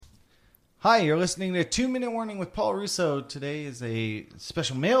Hi, you're listening to 2 Minute Warning with Paul Russo. Today is a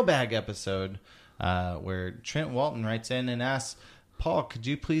special mailbag episode where Trent Walton writes in and asks, Paul, could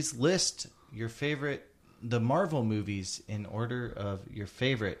you please list the Marvel movies in order of your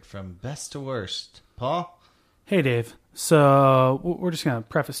favorite from best to worst? Paul? Hey, Dave. So we're just going to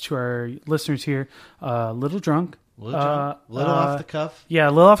preface to our listeners here, a little drunk. Little off the cuff. Yeah,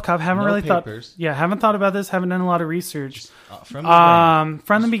 a little off the cuff. Haven't thought about this. Haven't done a lot of research. From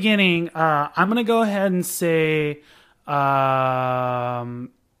the beginning, I'm going to go ahead and say I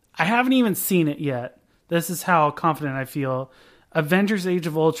haven't even seen it yet. This is how confident I feel. Avengers: Age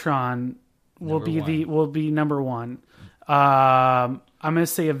of Ultron will be number one. I'm going to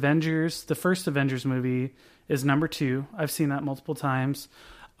say Avengers, the first Avengers movie, is number two. I've seen that multiple times.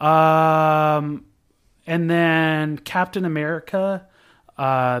 And then Captain America,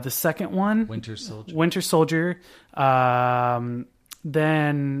 the second one. Winter Soldier. Then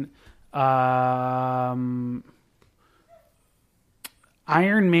Iron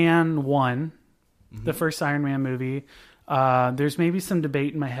Man 1, the first Iron Man movie. There's maybe some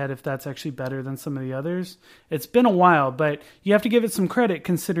debate in my head if that's actually better than some of the others. It's been a while, but you have to give it some credit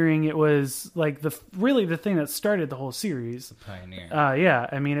considering it was like the thing that started the whole series. The pioneer. Yeah,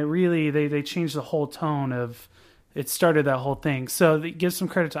 I mean, it really they changed the whole tone of it. Started that whole thing, so give some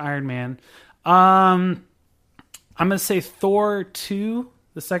credit to Iron Man. I'm gonna say Thor 2,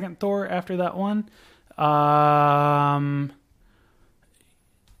 the second Thor after that one.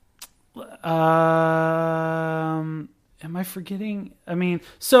 Am I forgetting? I mean,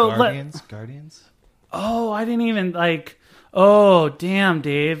 so Guardians. Oh, I didn't even Oh, damn,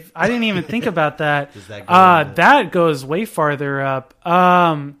 Dave! I didn't even think about that. Does that go that goes way farther up.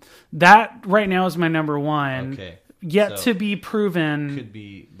 That right now is my number one. Okay. Yet to be proven. Could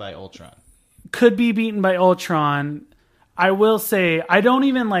be by Ultron. Could be beaten by Ultron. I will say I don't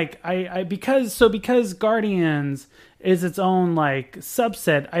even because Guardians is its own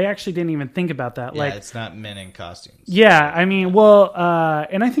subset. I actually didn't even think about that. Yeah, it's not men in costumes. Yeah, I mean, well,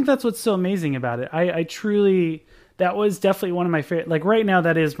 and I think that's what's so amazing about it. I truly, that was definitely one of my favorite. Right now,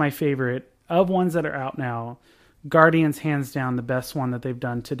 that is my favorite of ones that are out now. Guardians, hands down, the best one that they've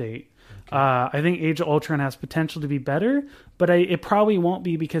done to date. Okay. I think Age of Ultron has potential to be better, but it probably won't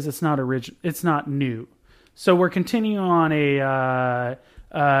be because it's not original. It's not new. So we're continuing on a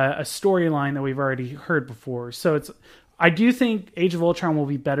storyline that we've already heard before. So I do think Age of Ultron will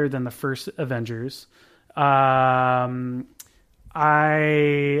be better than the first Avengers. We're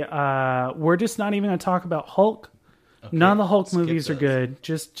just not even going to talk about Hulk. Okay, none of the Hulk movies are good.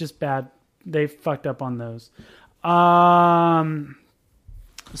 Just bad. They fucked up on those.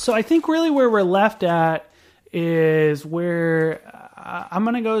 So I think really where we're left at is where I'm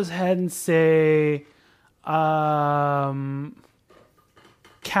going to go ahead and say Iron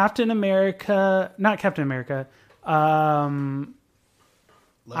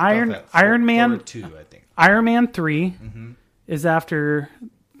Man 2, I think. Iron Man 3 is after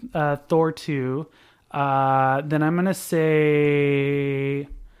Thor 2. Then I'm going to say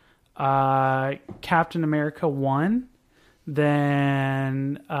Captain America 1.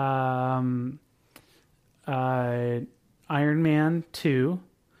 Then Iron Man 2.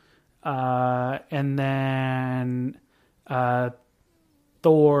 And then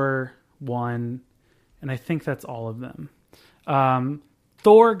Thor 1. And I think that's all of them.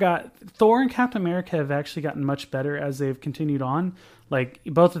 Thor and Captain America have actually gotten much better as they've continued on.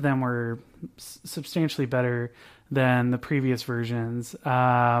 Both of them were substantially better than the previous versions.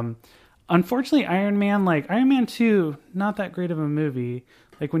 Unfortunately, Iron Man 2, not that great of a movie.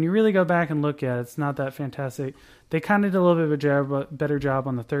 When you really go back and look at it, it's not that fantastic. They kind of did a little bit of a better job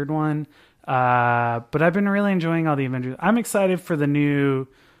on the third one. But I've been really enjoying all the Avengers. I'm excited for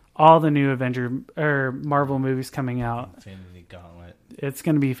all the new Marvel movies coming out. Infinity Gauntlet. It's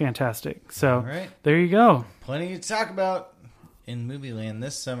going to be fantastic. So right. There you go. Plenty to talk about in Movie Land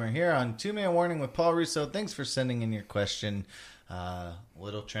this summer here on 2 Minute Warning with Paul Russo. Thanks for sending in your question,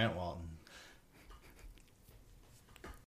 Little Trent Walton.